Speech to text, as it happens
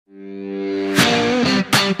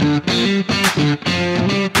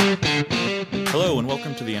Hello and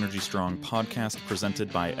welcome to the Energy Strong podcast presented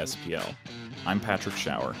by SPL. I'm Patrick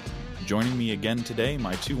Schauer. Joining me again today,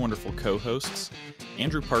 my two wonderful co-hosts.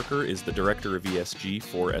 Andrew Parker is the Director of ESG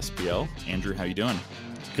for SPL. Andrew, how you doing?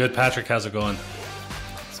 Good, Patrick. How's it going?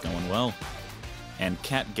 It's going well. And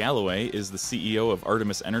Kat Galloway is the CEO of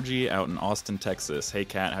Artemis Energy out in Austin, Texas. Hey,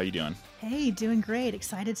 Kat, how you doing? Hey, doing great.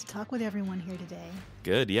 Excited to talk with everyone here today.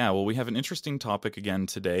 Good. Yeah. Well, we have an interesting topic again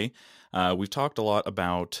today. We've talked a lot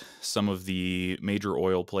about some of the major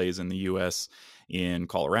oil plays in the U.S. in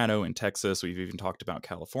Colorado and Texas. We've even talked about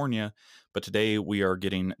California. But today we are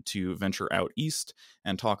getting to venture out east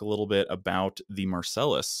and talk a little bit about the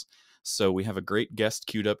Marcellus. So we have a great guest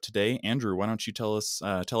queued up today. Andrew, why don't you tell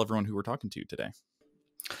everyone who we're talking to today?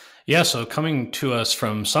 Yeah, so coming to us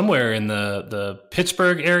from somewhere in the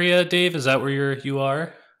Pittsburgh area, Dave, is that where you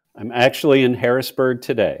are? I'm actually in Harrisburg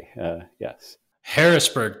today, yes.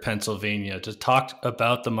 Harrisburg, Pennsylvania, to talk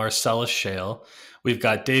about the Marcellus Shale. We've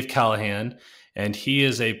got Dave Callahan, and he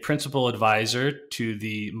is a principal advisor to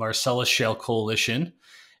the Marcellus Shale Coalition.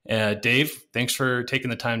 Dave, thanks for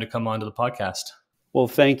taking the time to come onto the podcast. Well,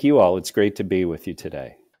 thank you all. It's great to be with you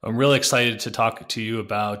today. I'm really excited to talk to you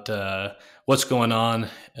about what's going on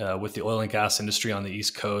with the oil and gas industry on the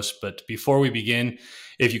East Coast. But before we begin,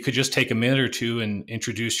 if you could just take a minute or two and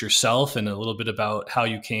introduce yourself and a little bit about how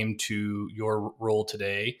you came to your role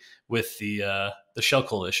today with the Shale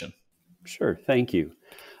Coalition. Sure. Thank you.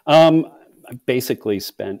 I basically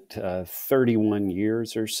spent 31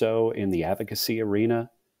 years or so in the advocacy arena.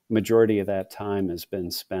 Majority of that time has been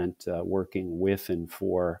spent working with and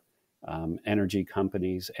for energy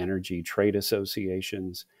companies, energy trade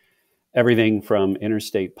associations, everything from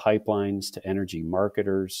interstate pipelines to energy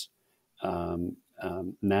marketers,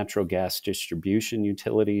 natural gas distribution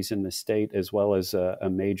utilities in the state, as well as a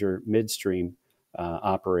major midstream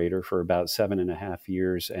operator for about 7.5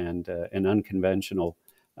 years and an unconventional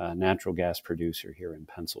natural gas producer here in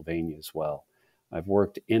Pennsylvania as well. I've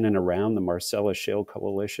worked in and around the Marcellus Shale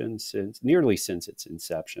Coalition nearly since its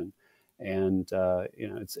inception. And,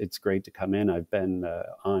 it's great to come in. I've been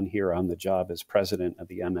on the job as president of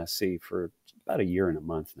the MSC for about a year and a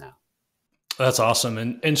month now. That's awesome.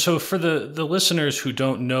 And so for the listeners who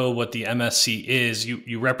don't know what the MSC is,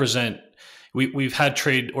 you represent, we've had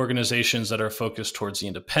trade organizations that are focused towards the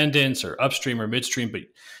independents or upstream or midstream, but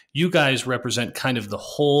you guys represent kind of the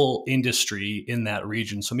whole industry in that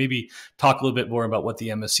region. So maybe talk a little bit more about what the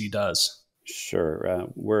MSC does. Sure.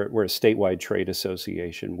 We're a statewide trade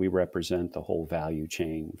association. We represent the whole value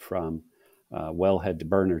chain from wellhead to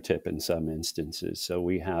burner tip in some instances. So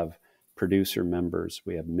we have producer members,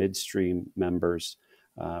 we have midstream members,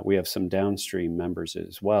 we have some downstream members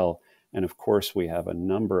as well. And of course, we have a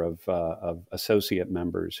number of associate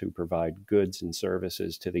members who provide goods and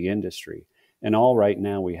services to the industry. And all right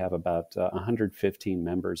now, we have about 115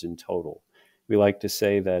 members in total. We like to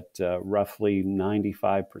say that roughly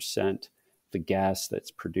 95% the gas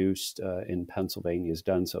that's produced in Pennsylvania is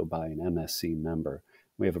done so by an MSC member.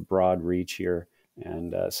 We have a broad reach here,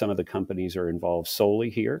 and some of the companies are involved solely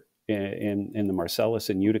here in the Marcellus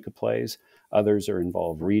and Utica plays. Others are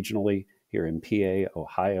involved regionally here in PA,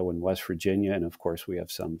 Ohio, and West Virginia. And of course, we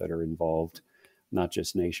have some that are involved not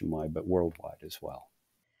just nationwide, but worldwide as well.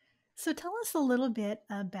 So tell us a little bit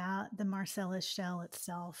about the Marcellus Shale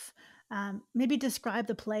itself. Maybe describe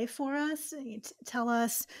the play for us. Tell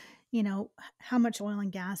us, how much oil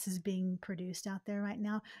and gas is being produced out there right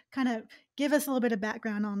now. Kind of give us a little bit of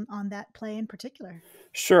background on that play in particular.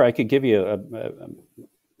 Sure, I could give you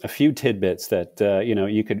a few tidbits that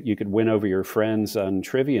you could win over your friends on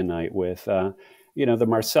trivia night with. The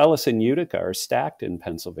Marcellus and Utica are stacked in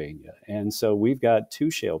Pennsylvania, and so we've got two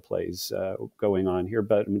shale plays going on here.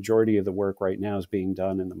 But a majority of the work right now is being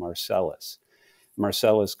done in the Marcellus.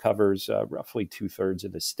 Marcellus covers roughly 2/3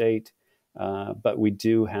 of the state. But we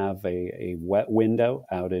do have a wet window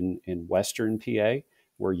out in western PA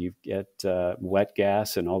where you get wet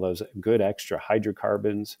gas and all those good extra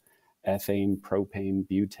hydrocarbons, ethane, propane,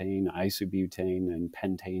 butane, isobutane, and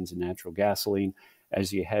pentanes and natural gasoline.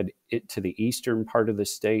 As you head to the eastern part of the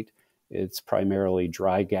state, it's primarily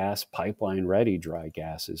dry gas, pipeline-ready dry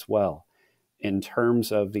gas as well. In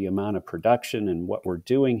terms of the amount of production and what we're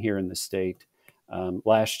doing here in the state,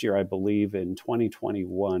 last year, I believe in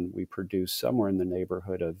 2021, we produced somewhere in the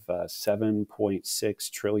neighborhood of 7.6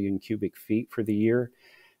 trillion cubic feet for the year.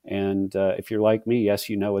 And if you're like me, yes,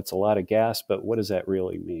 it's a lot of gas, but what does that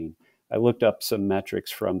really mean? I looked up some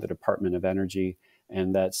metrics from the Department of Energy,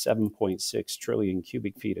 and that 7.6 trillion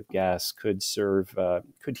cubic feet of gas could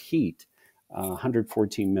heat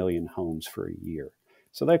 114 million homes for a year.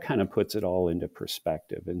 So that kind of puts it all into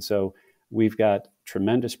perspective. And so we've got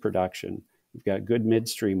tremendous production. We've got good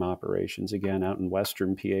midstream operations, again, out in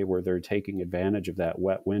Western PA, where they're taking advantage of that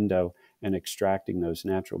wet window and extracting those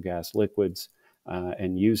natural gas liquids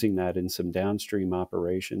and using that in some downstream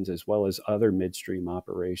operations, as well as other midstream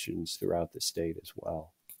operations throughout the state as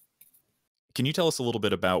well. Can you tell us a little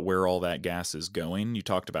bit about where all that gas is going? You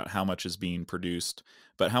talked about how much is being produced,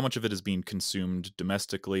 but how much of it is being consumed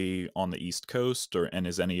domestically on the East Coast, and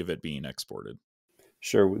is any of it being exported?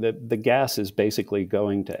 Sure. The gas is basically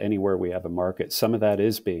going to anywhere we have a market. Some of that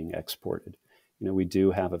is being exported. We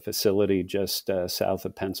do have a facility just south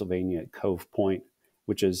of Pennsylvania at Cove Point,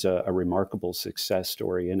 which is a remarkable success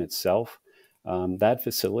story in itself. That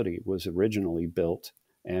facility was originally built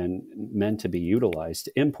and meant to be utilized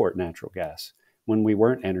to import natural gas when we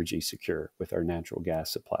weren't energy secure with our natural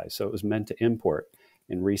gas supply. So it was meant to import.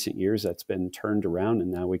 In recent years, that's been turned around,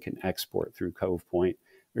 and now we can export through Cove Point.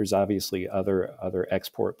 There's obviously other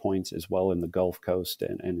export points as well in the Gulf Coast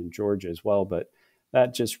and in Georgia as well, but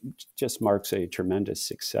that just marks a tremendous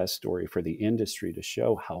success story for the industry to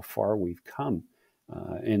show how far we've come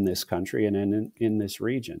in this country and in this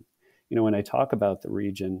region. When I talk about the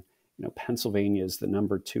region, Pennsylvania is the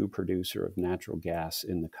number 2 producer of natural gas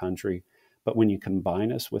in the country. But when you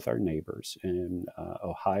combine us with our neighbors in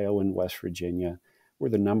Ohio and West Virginia, we're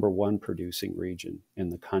the number 1 producing region in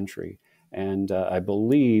the country. And I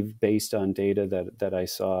believe, based on data that I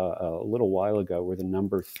saw a little while ago, we're the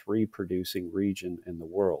number 3 producing region in the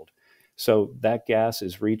world. So that gas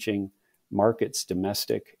is reaching markets,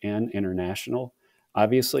 domestic and international.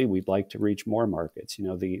 Obviously, we'd like to reach more markets.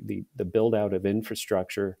 The build out of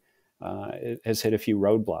infrastructure has hit a few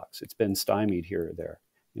roadblocks. It's been stymied here or there.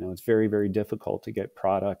 It's very, very difficult to get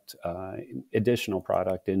additional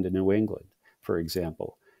product into New England, for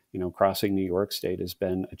example. Crossing New York State has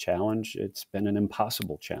been a challenge. It's been an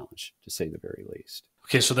impossible challenge, to say the very least.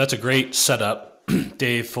 Okay, so that's a great setup,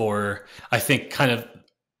 Dave, for, I think, kind of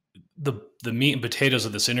the meat and potatoes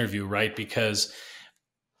of this interview, right? Because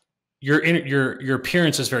your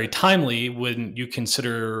appearance is very timely when you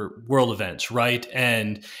consider world events, right?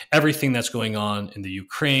 And everything that's going on in the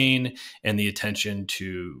Ukraine and the attention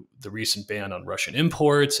to the recent ban on Russian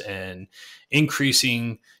imports and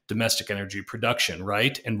increasing domestic energy production,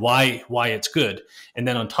 right? And why it's good. And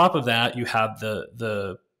then on top of that, you have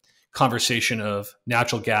the conversation of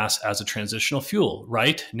natural gas as a transitional fuel,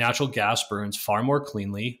 right? Natural gas burns far more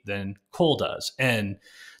cleanly than coal does. And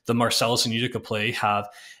the Marcellus and Utica play have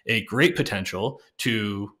a great potential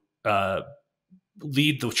to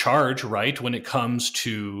lead the charge, right, when it comes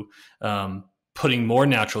to putting more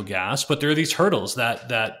natural gas. But there are these hurdles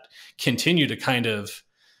that continue to kind of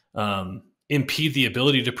impede the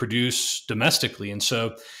ability to produce domestically. And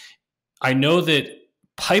so I know that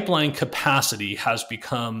pipeline capacity has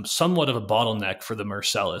become somewhat of a bottleneck for the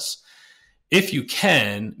Marcellus. If you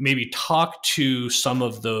can, maybe talk to some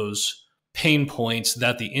of those pain points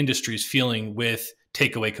that the industry is feeling with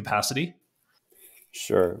takeaway capacity?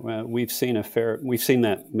 Sure. Well, we've seen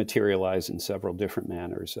that materialize in several different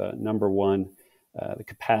manners. Number one, the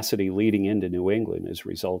capacity leading into New England has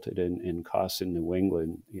resulted in costs in New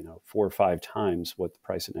England, 4 or 5 times what the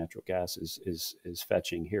price of natural gas is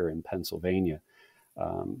fetching here in Pennsylvania.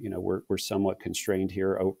 We're somewhat constrained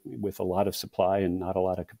here with a lot of supply and not a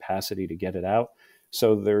lot of capacity to get it out.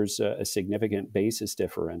 So there's a significant basis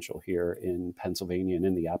differential here in Pennsylvania and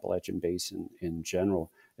in the Appalachian Basin in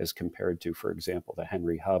general, as compared to, for example, the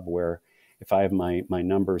Henry Hub, where, if I have my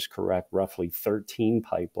numbers correct, roughly 13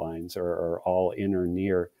 pipelines are all in or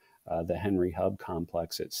near the Henry Hub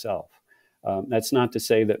complex itself. That's not to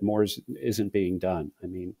say that more isn't being done. I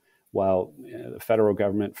mean, while the federal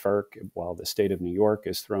government, FERC, while the state of New York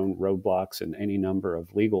has thrown roadblocks and any number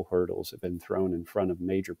of legal hurdles have been thrown in front of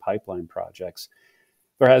major pipeline projects,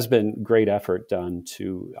 there has been great effort done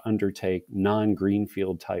to undertake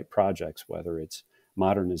non-greenfield type projects, whether it's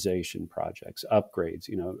modernization projects, upgrades,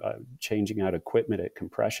 changing out equipment at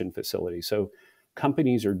compression facilities. So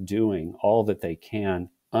companies are doing all that they can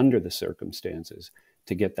under the circumstances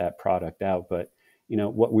to get that product out. But,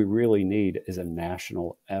 what we really need is a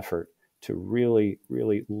national effort to really,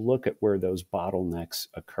 really look at where those bottlenecks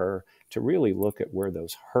occur, to really look at where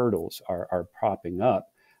those hurdles are popping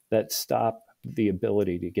up that stop the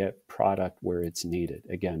ability to get product where it's needed.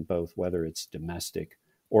 Again, both whether it's domestic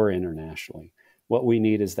or internationally. What we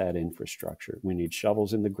need is that infrastructure. We need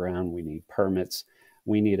shovels in the ground. We need permits.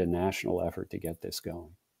 We need a national effort to get this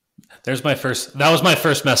going. That was my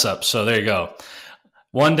first mess up. So there you go.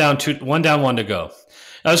 One down, one to go.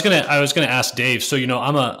 I was gonna ask Dave. So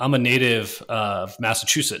I'm a native of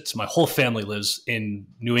Massachusetts. My whole family lives in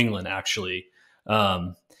New England, actually.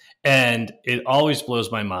 Um, and it always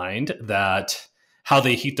blows my mind that how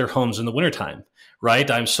they heat their homes in the wintertime, right?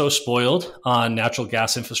 I'm so spoiled on natural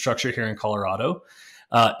gas infrastructure here in Colorado.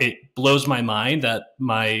 It blows my mind that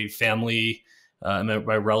my family,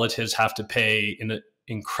 my relatives have to pay an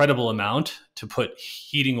incredible amount to put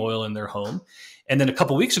heating oil in their home. And then a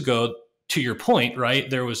couple of weeks ago, to your point, right,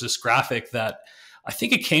 there was this graphic that I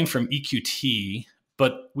think it came from EQT,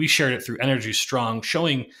 but we shared it through Energy Strong,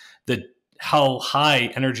 showing the how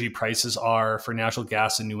high energy prices are for natural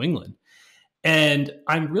gas in New England. And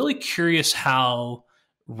I'm really curious how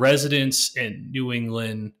residents in New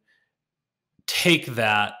England take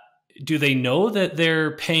that. Do they know that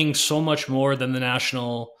they're paying so much more than the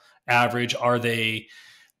national average? Are they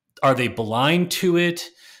blind to it?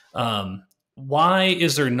 Why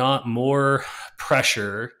is there not more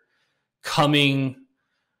pressure coming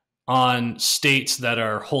on states that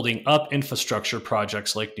are holding up infrastructure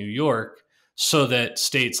projects like New York so that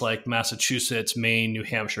states like Massachusetts, Maine, New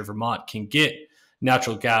Hampshire, Vermont can get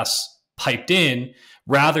natural gas piped in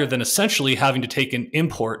rather than essentially having to take an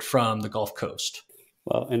import from the Gulf Coast?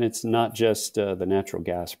 Well, and it's not just the natural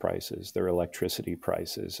gas prices. Their electricity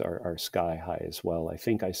prices are sky high as well. I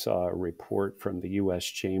think I saw a report from the U.S.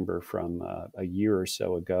 Chamber from a year or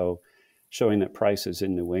so ago showing that prices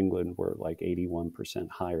in New England were like 81%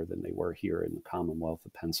 higher than they were here in the Commonwealth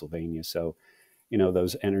of Pennsylvania. So,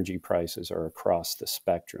 those energy prices are across the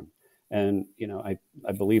spectrum. And, I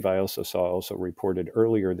believe I also saw reported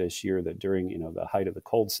earlier this year that during, the height of the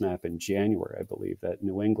cold snap in January, I believe that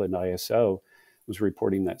New England ISO was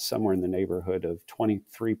reporting that somewhere in the neighborhood of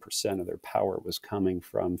 23% of their power was coming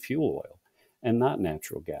from fuel oil and not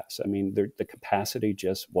natural gas. I mean, the capacity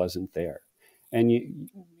just wasn't there. And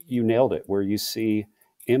you nailed it, where you see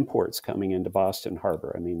imports coming into Boston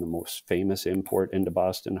Harbor. I mean, the most famous import into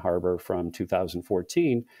Boston Harbor from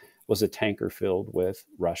 2014 was a tanker filled with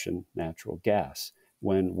Russian natural gas,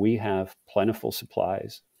 when we have plentiful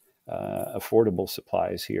supplies, affordable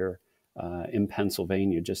supplies here in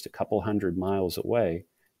Pennsylvania, just a couple hundred miles away,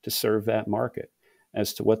 to serve that market.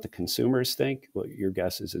 As to what the consumers think, well, your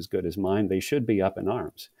guess is as good as mine. They should be up in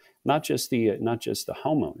arms. Not just the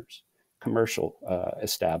homeowners, commercial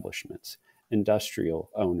establishments, industrial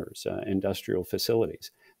owners, industrial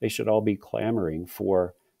facilities. They should all be clamoring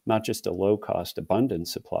for not just a low-cost, abundant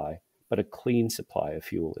supply, but a clean supply of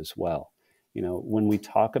fuel as well. When we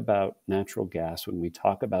talk about natural gas, when we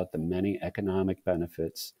talk about the many economic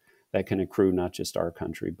benefits that can accrue not just our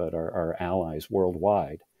country, but our allies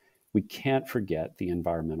worldwide, we can't forget the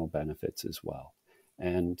environmental benefits as well.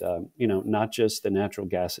 And, not just the natural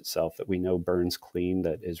gas itself that we know burns clean,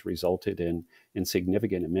 that has resulted in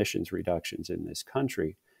significant emissions reductions in this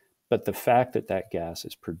country, but the fact that that gas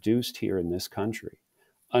is produced here in this country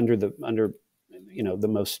under the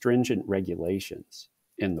most stringent regulations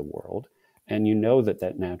in the world. And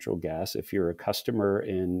that natural gas, if you're a customer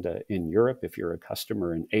in Europe, if you're a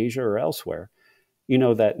customer in Asia or elsewhere,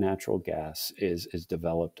 that natural gas is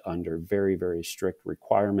developed under very, very strict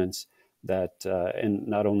requirements. That and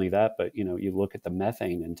not only that, but you look at the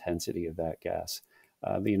methane intensity of that gas.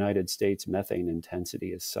 The United States methane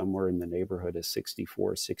intensity is somewhere in the neighborhood of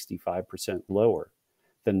 64, 65% lower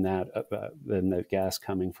than the gas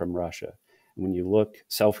coming from Russia. When you look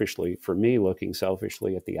selfishly, for me, looking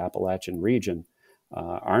selfishly at the Appalachian region,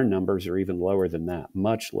 our numbers are even lower than that,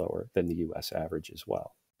 much lower than the U.S. average as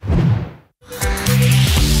well.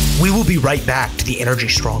 We will be right back to the Energy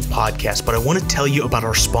Strong podcast, but I want to tell you about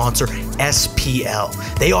our sponsor,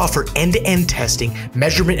 SPL. They offer end-to-end testing,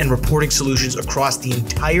 measurement, and reporting solutions across the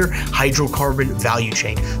entire hydrocarbon value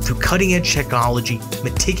chain through cutting-edge technology,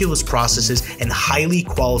 meticulous processes, and highly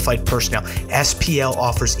qualified personnel. SPL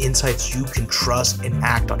offers insights you can trust and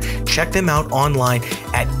act on. Check them out online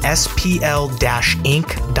at spl-inc.com.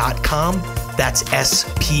 That's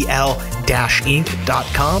spl-inc.com.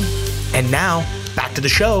 And now, back to the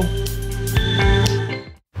show.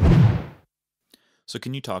 So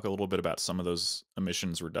can you talk a little bit about some of those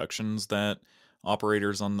emissions reductions that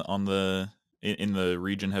operators in the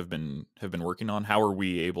region have been working on? How are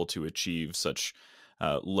we able to achieve such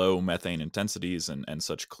low methane intensities and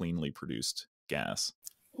such cleanly produced gas?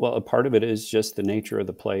 Well, a part of it is just the nature of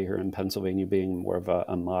the play here in Pennsylvania being more of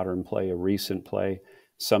a modern play, a recent play.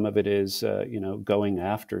 Some of it is, going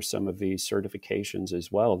after some of these certifications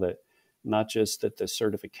as well, that not just that the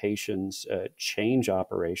certifications change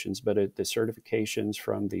operations, but the certifications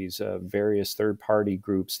from these various third-party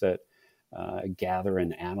groups that gather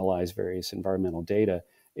and analyze various environmental data.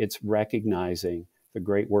 It's recognizing the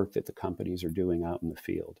great work that the companies are doing out in the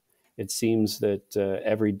field. It seems that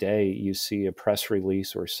every day you see a press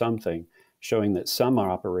release or something showing that some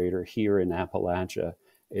operator here in Appalachia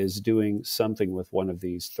is doing something with one of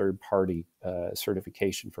these third-party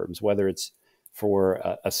certification firms, whether it's for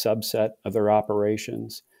a subset of their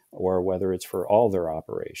operations or whether it's for all their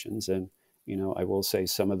operations. And, I will say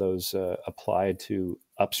some of those apply to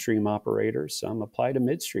upstream operators, some apply to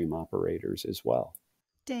midstream operators as well.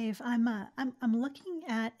 Dave, I'm looking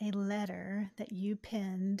at a letter that you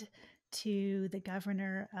penned to the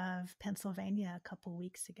governor of Pennsylvania a couple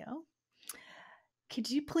weeks ago. Could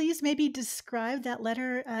you please maybe describe that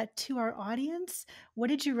letter to our audience? What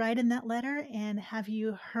did you write in that letter, and have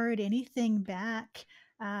you heard anything back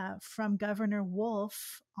from Governor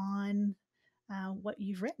Wolf on what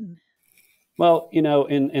you've written? Well,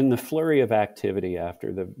 in the flurry of activity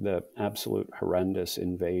after the absolute horrendous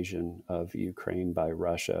invasion of Ukraine by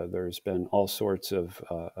Russia, there's been all sorts of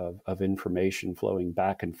information flowing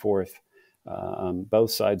back and forth on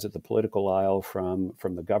both sides of the political aisle from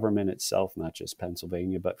the government itself, not just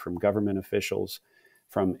Pennsylvania, but from government officials,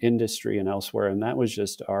 from industry and elsewhere. And that was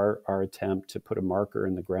just our attempt to put a marker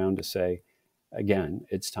in the ground to say, again,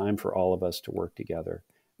 it's time for all of us to work together.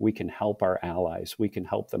 We can help our allies. We can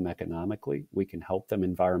help them economically. We can help them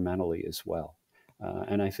environmentally as well.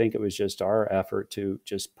 And I think it was just our effort to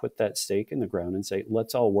just put that stake in the ground and say,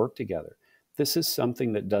 let's all work together. This is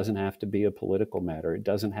something that doesn't have to be a political matter. It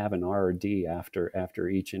doesn't have an R or D after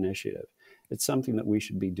each initiative. It's something that we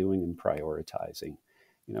should be doing and prioritizing.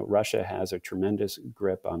 Russia has a tremendous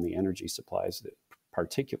grip on the energy supplies,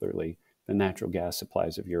 particularly the natural gas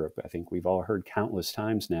supplies of Europe. I think we've all heard countless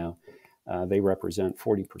times now. They represent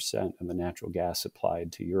 40% of the natural gas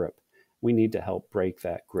supplied to Europe. We need to help break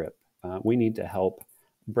that grip. We need to help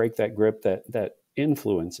break that grip that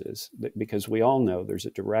influences, because we all know there's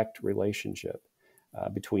a direct relationship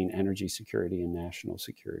between energy security and national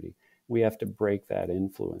security. We have to break that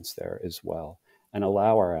influence there as well and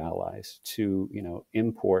allow our allies to,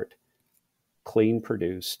 import clean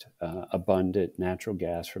produced, abundant natural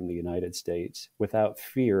gas from the United States without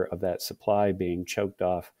fear of that supply being choked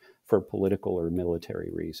off for political or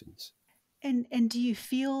military reasons. And do you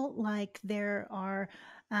feel like there are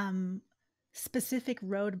specific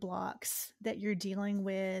roadblocks that you're dealing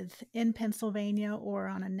with in Pennsylvania or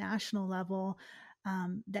on a national level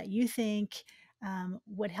that you think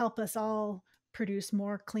would help us all produce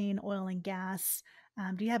more clean oil and gas?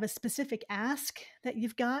 Do you have a specific ask that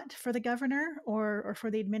you've got for the governor or for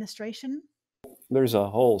the administration? There's a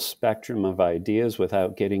whole spectrum of ideas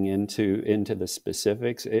without getting into the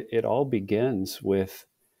specifics. It all begins with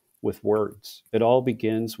words. It all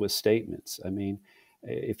begins with statements. I mean,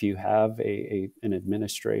 if you have an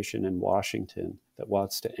administration in Washington that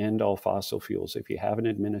wants to end all fossil fuels, if you have an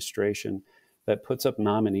administration that puts up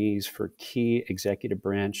nominees for key executive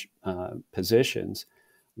branch positions,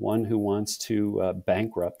 one who wants to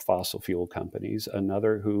bankrupt fossil fuel companies,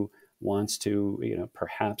 another who wants to,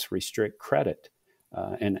 perhaps restrict credit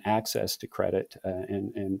and access to credit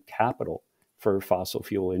and capital for fossil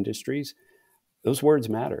fuel industries, those words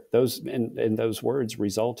matter. And those words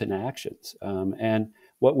result in actions. And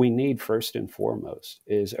what we need first and foremost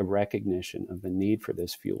is a recognition of the need for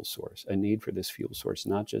this fuel source,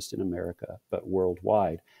 not just in America, but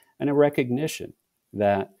worldwide, and a recognition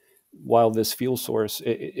that while this fuel source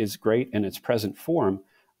is great in its present form,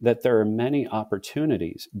 that there are many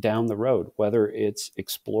opportunities down the road, whether it's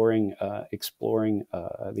exploring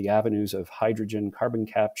the avenues of hydrogen, carbon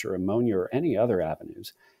capture, ammonia, or any other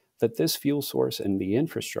avenues, that this fuel source and the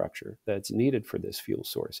infrastructure that's needed for this fuel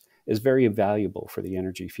source is very valuable for the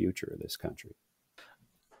energy future of this country.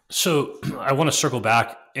 So I want to circle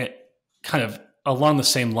back kind of along the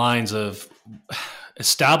same lines of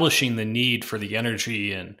establishing the need for the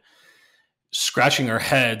energy and scratching our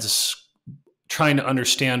heads, trying to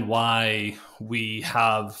understand why we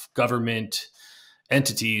have government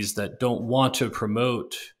entities that don't want to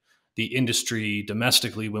promote the industry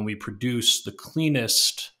domestically when we produce the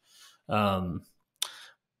cleanest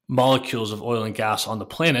molecules of oil and gas on the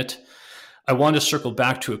planet. I want to circle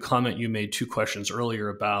back to a comment you made 2 questions earlier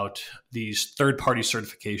about these third-party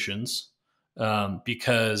certifications,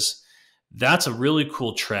 because that's a really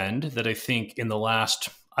cool trend that I think in the last,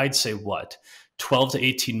 I'd say 12 to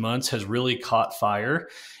 18 months has really caught fire.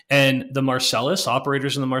 And the Marcellus,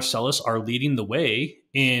 operators in the Marcellus are leading the way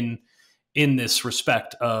in this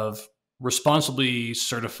respect of responsibly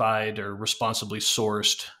certified or responsibly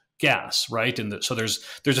sourced gas, right? And so there's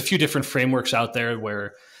a few different frameworks out there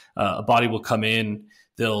where a body will come in,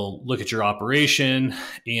 they'll look at your operation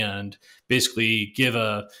and basically give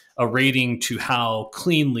a rating to how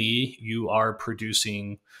cleanly you are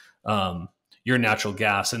producing your natural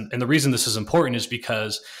gas. And the reason this is important is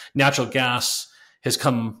because natural gas has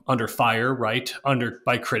come under fire, right,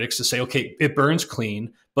 by critics to say, okay, it burns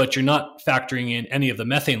clean, but you're not factoring in any of the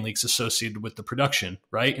methane leaks associated with the production,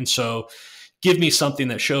 right? And so give me something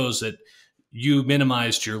that shows that you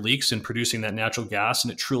minimized your leaks in producing that natural gas,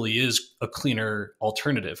 and it truly is a cleaner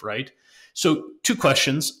alternative, right? So 2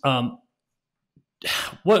 questions.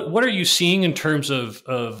 What are you seeing in terms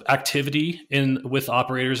of activity with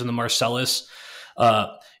operators in the Marcellus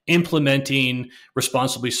implementing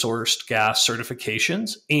responsibly sourced gas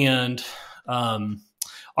certifications? And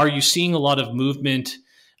are you seeing a lot of movement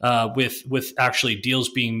with actually deals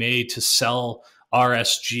being made to sell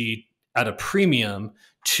RSG at a premium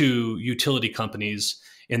to utility companies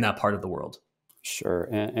in that part of the world? Sure.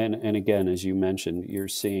 And again, as you mentioned, you're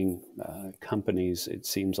seeing companies, it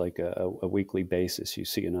seems like a weekly basis, you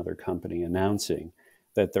see another company announcing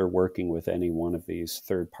that they're working with any one of these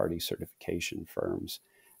third-party certification firms.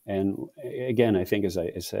 And again, I think, as I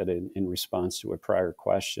said in response to a prior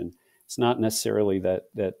question, it's not necessarily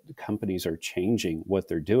that companies are changing what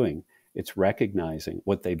they're doing. It's recognizing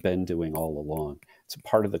what they've been doing all along. It's a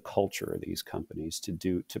part of the culture of these companies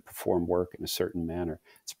to perform work in a certain manner.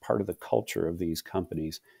 It's part of the culture of these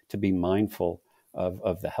companies to be mindful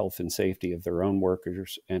of the health and safety of their own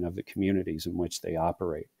workers and of the communities in which they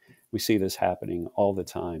operate. We see this happening all the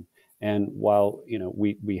time. And while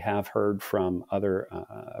we have heard from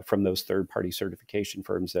from those third-party certification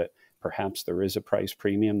firms that perhaps there is a price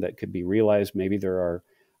premium that could be realized, maybe there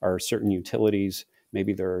are certain utilities.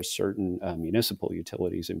 Maybe there are certain municipal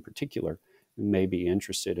utilities in particular who may be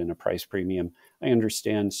interested in a price premium. I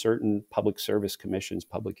understand certain public service commissions,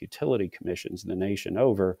 public utility commissions the nation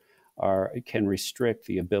over can restrict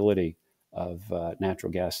the ability of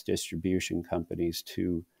natural gas distribution companies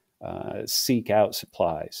to seek out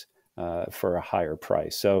supplies for a higher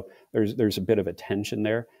price. So there's a bit of a tension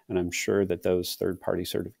there, and I'm sure that those third-party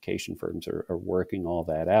certification firms are working all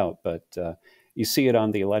that out. But you see it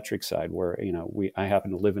on the electric side, where I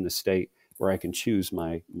happen to live in a state where I can choose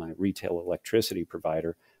my retail electricity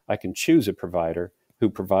provider. I can choose a provider who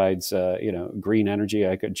provides green energy.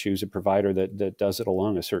 I could choose a provider that does it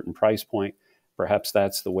along a certain price point. Perhaps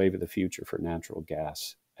that's the wave of the future for natural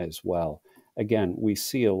gas as well. Again, we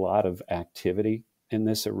see a lot of activity in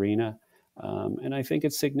this arena, and I think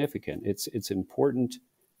it's significant. It's important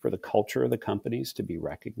for the culture of the companies to be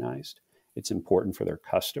recognized. It's important for their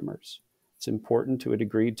customers. It's important to a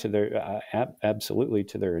degree to their absolutely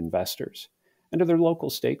to their investors and to their local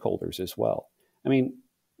stakeholders as well. I mean,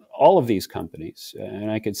 all of these companies, and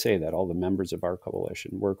I could say that all the members of our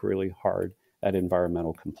coalition work really hard at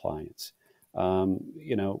environmental compliance.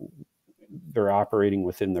 They're operating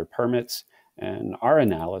within their permits, and our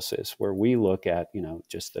analysis, where we look at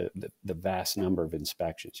just the vast number of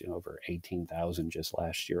inspections, over 18,000 just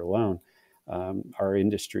last year alone. Our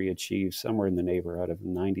industry achieved somewhere in the neighborhood of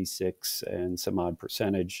 96 and some odd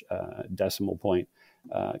percentage decimal point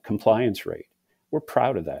compliance rate. We're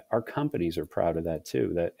proud of that. Our companies are proud of that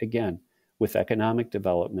too. That again, with economic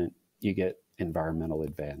development, you get environmental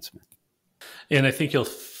advancement. And I think you'll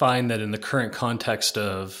find that in the current context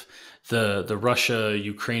of the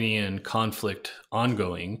Russia-Ukrainian conflict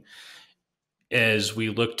ongoing, as we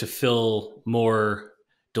look to fill more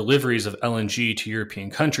deliveries of LNG to European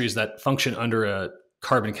countries that function under a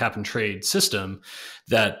carbon cap and trade system,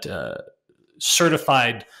 that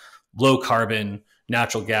certified low carbon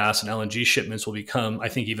natural gas and LNG shipments will become, I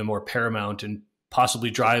think, even more paramount and possibly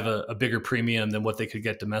drive a bigger premium than what they could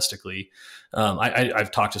get domestically.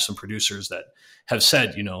 I've talked to some producers that have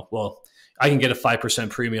said, well, I can get a 5%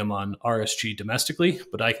 premium on RSG domestically,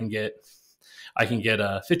 but I can get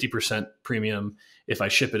a 50% premium if I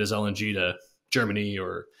ship it as LNG to Germany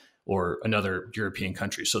or another European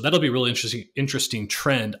country. So that'll be a really interesting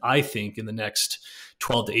trend, I think, in the next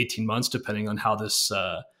 12 to 18 months, depending on how this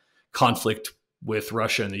conflict with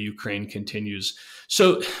Russia and the Ukraine continues.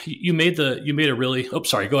 So you made a really,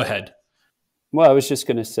 sorry, go ahead. Well, I was just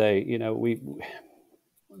going to say,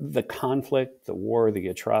 the conflict, the war, the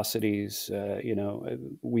atrocities,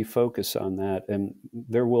 we focus on that, and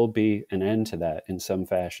there will be an end to that in some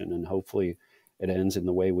fashion, and hopefully it ends in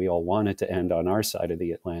the way we all want it to end on our side of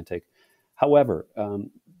the Atlantic. However,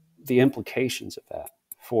 the implications of that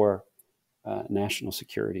for national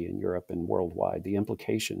security in Europe and worldwide, the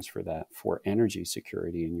implications for that for energy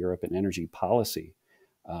security in Europe and energy policy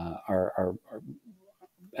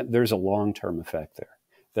there's a long-term effect there.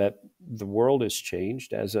 That the world has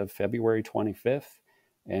changed as of February 25th,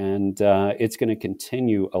 and it's going to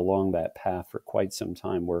continue along that path for quite some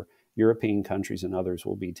time, where European countries and others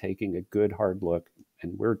will be taking a good hard look,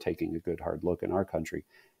 and we're taking a good hard look in our country,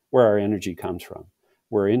 where our energy comes from.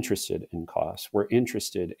 we're interested in costs. We're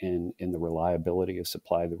interested in the reliability of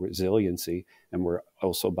supply, the resiliency, and we're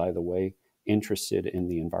also, by the way, interested in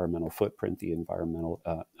the environmental footprint, the environmental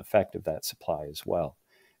effect of that supply as well.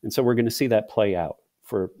 And so we're going to see that play out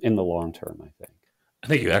in the long term, I think. I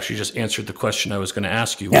think you actually just answered the question I was going to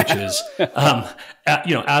ask you, which is,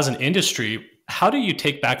 as an industry, how do you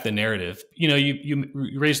take back the narrative? You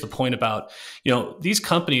raised the point about, these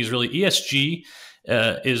companies really, ESG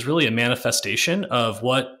is really a manifestation of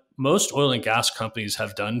what most oil and gas companies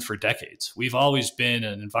have done for decades. We've always been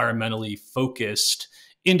an environmentally focused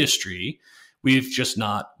industry. We've just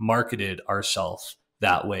not marketed ourselves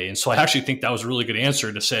that way. And so I actually think that was a really good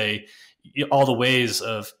answer to say, all the ways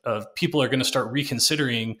of people are going to start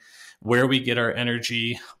reconsidering where we get our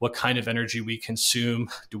energy, what kind of energy we consume.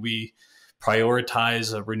 Do we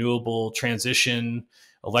prioritize a renewable transition,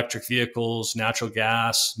 electric vehicles, natural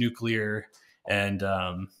gas, nuclear? And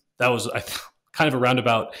that was kind of a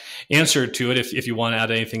roundabout answer to it, if you want to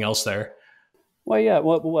add anything else there. Well, yeah.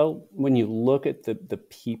 Well, when you look at the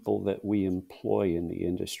people that we employ in the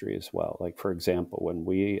industry as well, like, for example, when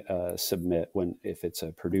we if it's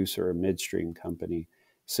a producer or midstream company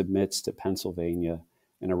submits to Pennsylvania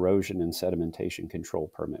an erosion and sedimentation control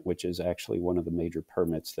permit, which is actually one of the major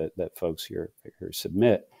permits that folks here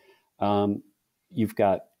submit, you've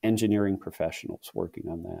got engineering professionals working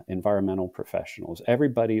on that, environmental professionals,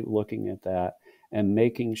 everybody looking at that and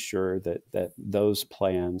making sure that those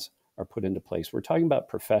plans are put into place. We're talking about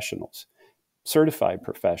professionals, certified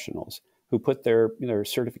professionals who put their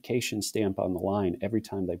certification stamp on the line every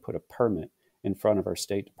time they put a permit in front of our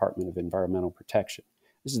State Department of Environmental Protection.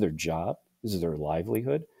 This is their job. This is their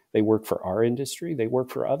livelihood. They work for our industry. They work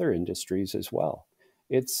for other industries as well.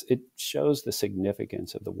 It shows the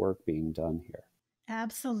significance of the work being done here.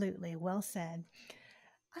 Absolutely. Well said.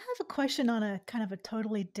 I have a question on a kind of a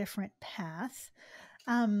totally different path.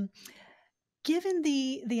 Given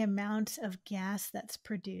the amount of gas that's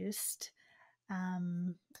produced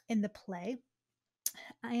in the play,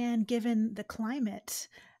 and given the climate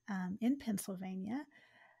in Pennsylvania,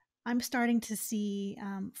 I'm starting to see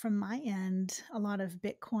from my end a lot of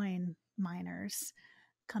Bitcoin miners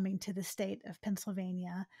coming to the state of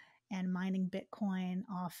Pennsylvania and mining Bitcoin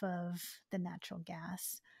off of the natural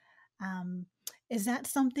gas. Is that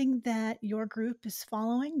something that your group is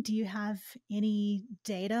following? Do you have any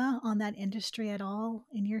data on that industry at all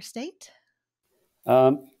in your state?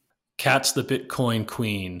 Kat's the Bitcoin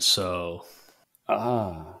queen, so.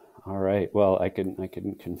 All right. Well, I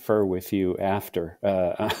can confer with you after.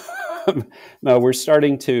 No, we're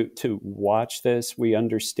starting to watch this. We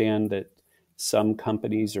understand that some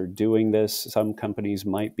companies are doing this. Some companies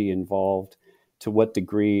might be involved. To what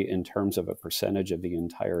degree in terms of a percentage of the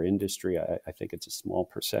entire industry? I think it's a small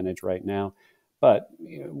percentage right now. But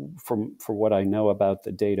for what I know about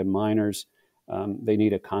the data miners, they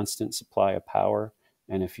need a constant supply of power.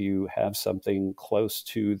 And if you have something close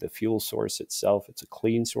to the fuel source itself, it's a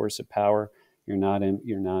clean source of power. You're not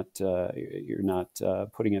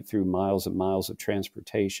putting it through miles and miles of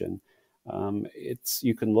transportation.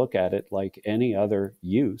 You can look at it like any other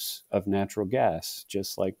use of natural gas,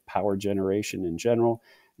 just like power generation in general,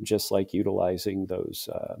 just like utilizing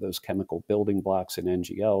those chemical building blocks in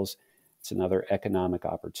NGLs. It's another economic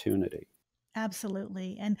opportunity.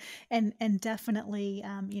 Absolutely. And definitely,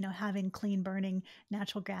 having clean burning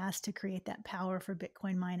natural gas to create that power for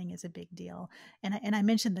Bitcoin mining is a big deal. And I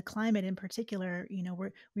mentioned the climate in particular.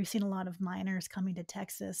 We've seen a lot of miners coming to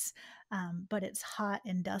Texas, but it's hot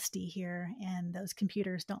and dusty here, and those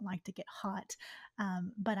computers don't like to get hot.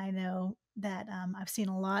 But I know that I've seen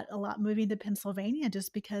a lot moving to Pennsylvania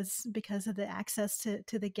just because of the access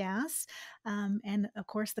to the gas, and of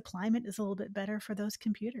course the climate is a little bit better for those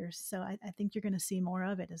computers. So I think you're going to see more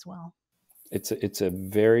of it as well. It's a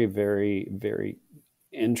very, very, very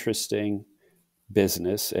interesting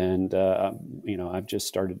business, and I've just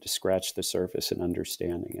started to scratch the surface in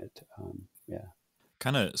understanding it. Yeah.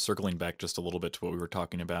 Kind of circling back just a little bit to what we were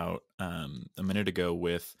talking about a minute ago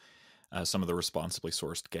with some of the responsibly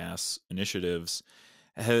sourced gas initiatives.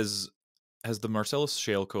 Has the Marcellus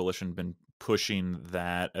Shale Coalition been pushing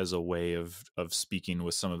that as a way of speaking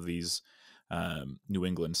with some of these New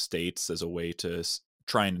England states as a way to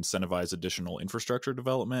try and incentivize additional infrastructure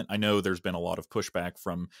development? I know there's been a lot of pushback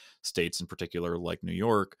from states in particular, like New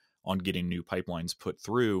York, on getting new pipelines put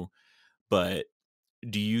through. But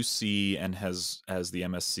do you see, and has the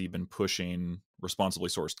MSC been pushing responsibly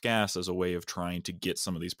sourced gas as a way of trying to get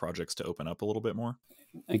some of these projects to open up a little bit more?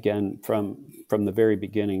 Again, from the very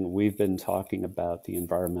beginning, we've been talking about the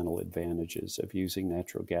environmental advantages of using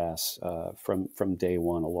natural gas from day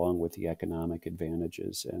one, along with the economic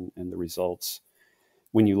advantages and the results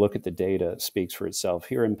when you look at the data, it speaks for itself.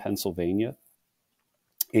 Here in Pennsylvania,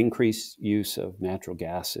 increased use of natural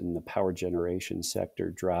gas in the power generation sector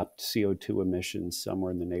dropped CO2 emissions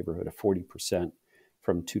somewhere in the neighborhood of 40%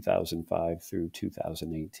 from 2005 through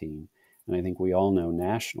 2018. And I think we all know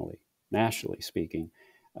nationally speaking,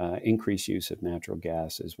 increased use of natural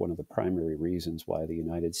gas is one of the primary reasons why the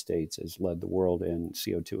United States has led the world in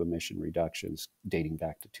CO2 emission reductions dating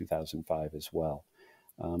back to 2005 as well.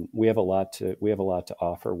 We have a lot to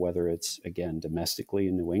offer, whether it's, again, domestically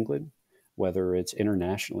in New England, whether it's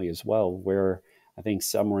internationally as well, where I think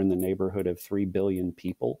somewhere in the neighborhood of 3 billion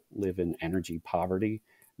people live in energy poverty,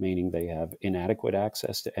 meaning they have inadequate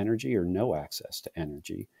access to energy or no access to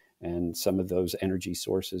energy. And some of those energy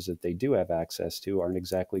sources that they do have access to aren't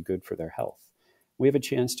exactly good for their health. We have a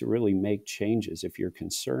chance to really make changes. If you're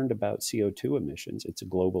concerned about CO2 emissions, it's a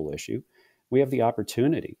global issue. We have the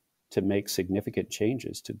opportunity to make significant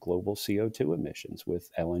changes to global CO2 emissions with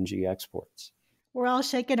LNG exports. We're all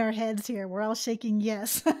shaking our heads here. We're all shaking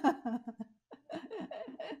yes.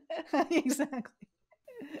 Exactly.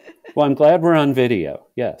 Well, I'm glad we're on video.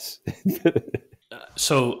 Yes.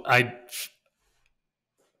 So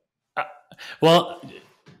well,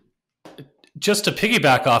 just to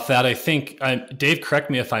piggyback off that, I think, Dave, correct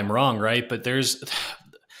me if I'm wrong, right? But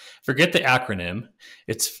forget the acronym.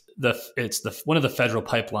 It's the one of the federal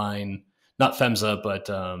pipeline, not PHMSA, but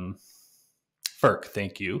FERC.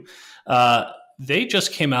 Thank you. They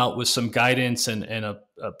just came out with some guidance and a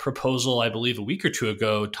proposal, I believe, a week or two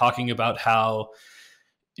ago, talking about how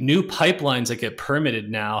new pipelines that get permitted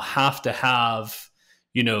now have to have,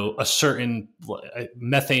 a certain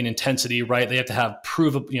methane intensity, right? They have to have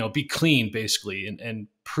be clean, basically, and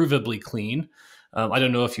provably clean. I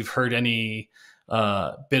don't know if you've heard any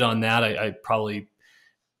bit on that. I probably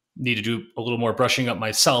need to do a little more brushing up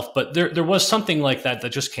myself, but there was something like that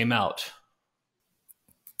just came out.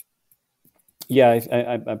 Yeah,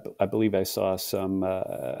 I believe I saw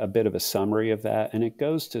a bit of a summary of that, and it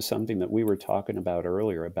goes to something that we were talking about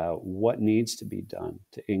earlier about what needs to be done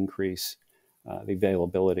to increase the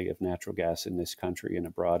availability of natural gas in this country and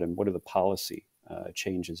abroad, and what are the policy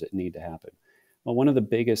changes that need to happen. Well, one of the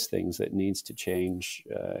biggest things that needs to change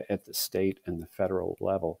at the state and the federal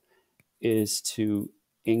level is to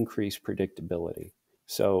increase predictability.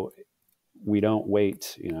 So we don't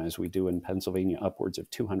wait, as we do in Pennsylvania, upwards of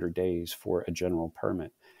 200 days for a general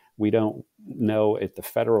permit. We don't know at the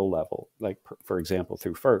federal level, like, for example,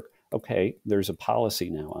 through FERC, okay, there's a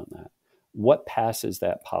policy now on that. What passes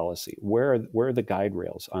that policy? Where are the guide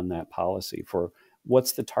rails on that policy for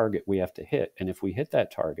what's the target we have to hit? And if we hit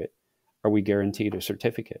that target, are we guaranteed a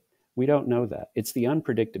certificate? We don't know that. It's the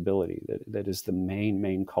unpredictability that is the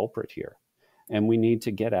main culprit here. And we need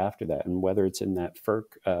to get after that. And whether it's in that FERC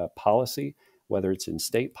policy, whether it's in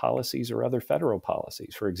state policies or other federal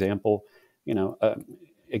policies. For example,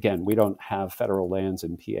 again, we don't have federal lands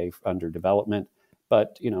in PA under development,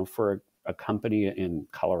 but, for a company in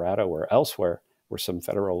Colorado or elsewhere where some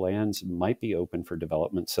federal lands might be open for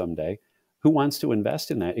development someday, who wants to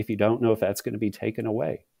invest in that if you don't know if that's going to be taken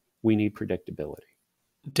away? We need predictability.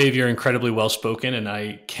 Dave, you're incredibly well-spoken, and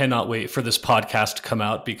I cannot wait for this podcast to come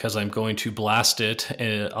out because I'm going to blast it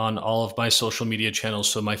on all of my social media channels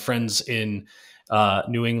so my friends in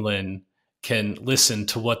New England can listen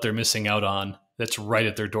to what they're missing out on that's right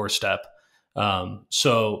at their doorstep.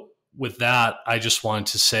 So with that, I just want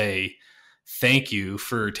to say thank you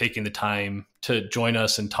for taking the time to join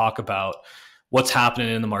us and talk about what's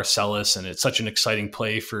happening in the Marcellus, and it's such an exciting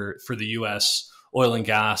play for the U.S. oil and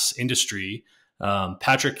gas industry.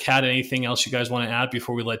 Patrick, Kat, anything else you guys want to add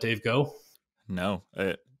before we let Dave go? No,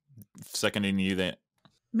 seconding you that.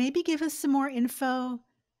 Maybe give us some more info.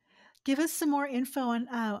 Give us some more info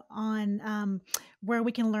on where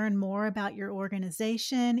we can learn more about your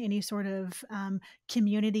organization, any sort of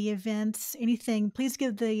community events, anything. Please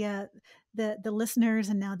give the listeners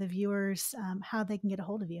and now the viewers how they can get a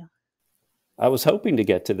hold of you. I was hoping to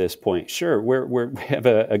get to this point. Sure. We have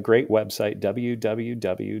a great website,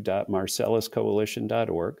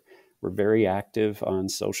 www.marcelluscoalition.org. We're very active on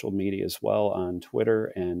social media as well, on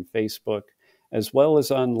Twitter and Facebook, as well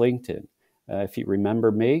as on LinkedIn. If you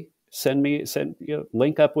remember me,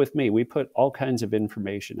 link up with me. We put all kinds of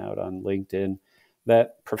information out on LinkedIn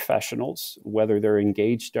that professionals, whether they're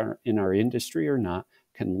engaged in our industry or not,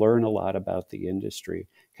 can learn a lot about the industry,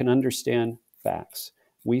 can understand facts.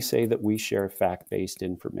 We say that we share fact-based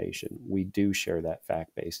information. We do share that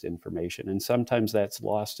fact-based information. And sometimes that's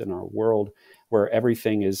lost in our world where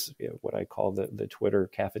everything is what I call the Twitter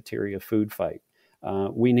cafeteria food fight,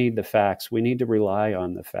 We need the facts. We need to rely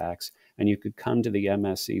on the facts. And you could come to the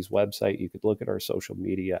MSC's website. You could look at our social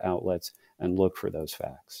media outlets and look for those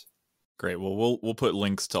facts. Great. Well, we'll put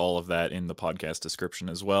links to all of that in the podcast description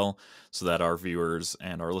as well, so that our viewers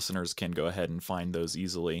and our listeners can go ahead and find those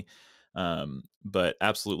easily. But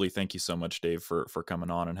absolutely, thank you so much, Dave, for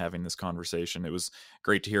coming on and having this conversation. It was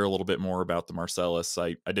great to hear a little bit more about the Marcellus.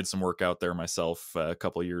 I did some work out there myself a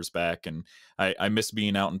couple of years back, and I miss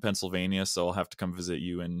being out in Pennsylvania, so I'll have to come visit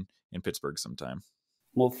you in Pittsburgh sometime.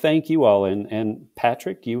 Well, thank you all. And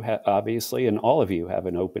Patrick, you obviously, and all of you have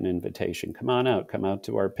an open invitation. Come on out. Come out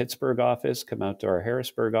to our Pittsburgh office. Come out to our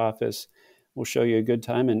Harrisburg office. We'll show you a good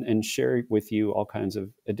time and share with you all kinds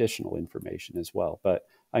of additional information as well. But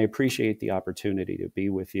I appreciate the opportunity to be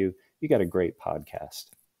with you. You got a great podcast.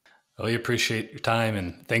 Oh, we appreciate your time.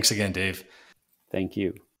 And thanks again, Dave. Thank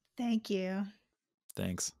you. Thank you.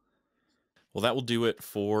 Thanks. Well, that will do it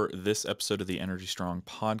for this episode of the Energy Strong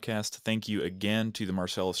podcast. Thank you again to the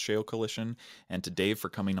Marcellus Shale Coalition and to Dave for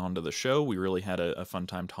coming onto the show. We really had a fun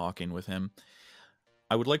time talking with him.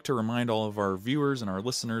 I would like to remind all of our viewers and our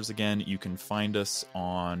listeners again, you can find us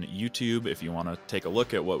on YouTube if you want to take a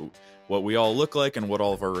look at what we all look like and what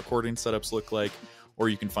all of our recording setups look like, or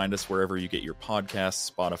you can find us wherever you get your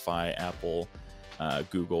podcasts, Spotify, Apple,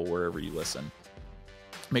 Google, wherever you listen.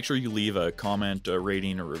 Make sure you leave a comment, a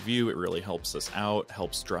rating, a review. It really helps us out,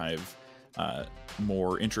 helps drive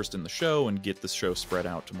more interest in the show and get the show spread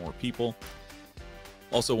out to more people.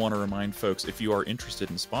 Also want to remind folks, if you are interested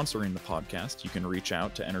in sponsoring the podcast, you can reach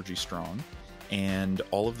out to Energy Strong, and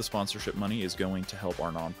all of the sponsorship money is going to help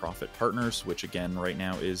our nonprofit partners, which again right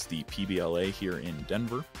now is the PBLA here in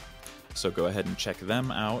Denver. So go ahead and check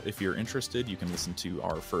them out. If you're interested, you can listen to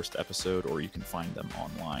our first episode or you can find them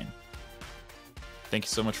online. Thank you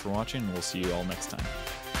so much for watching, and we'll see you all next time.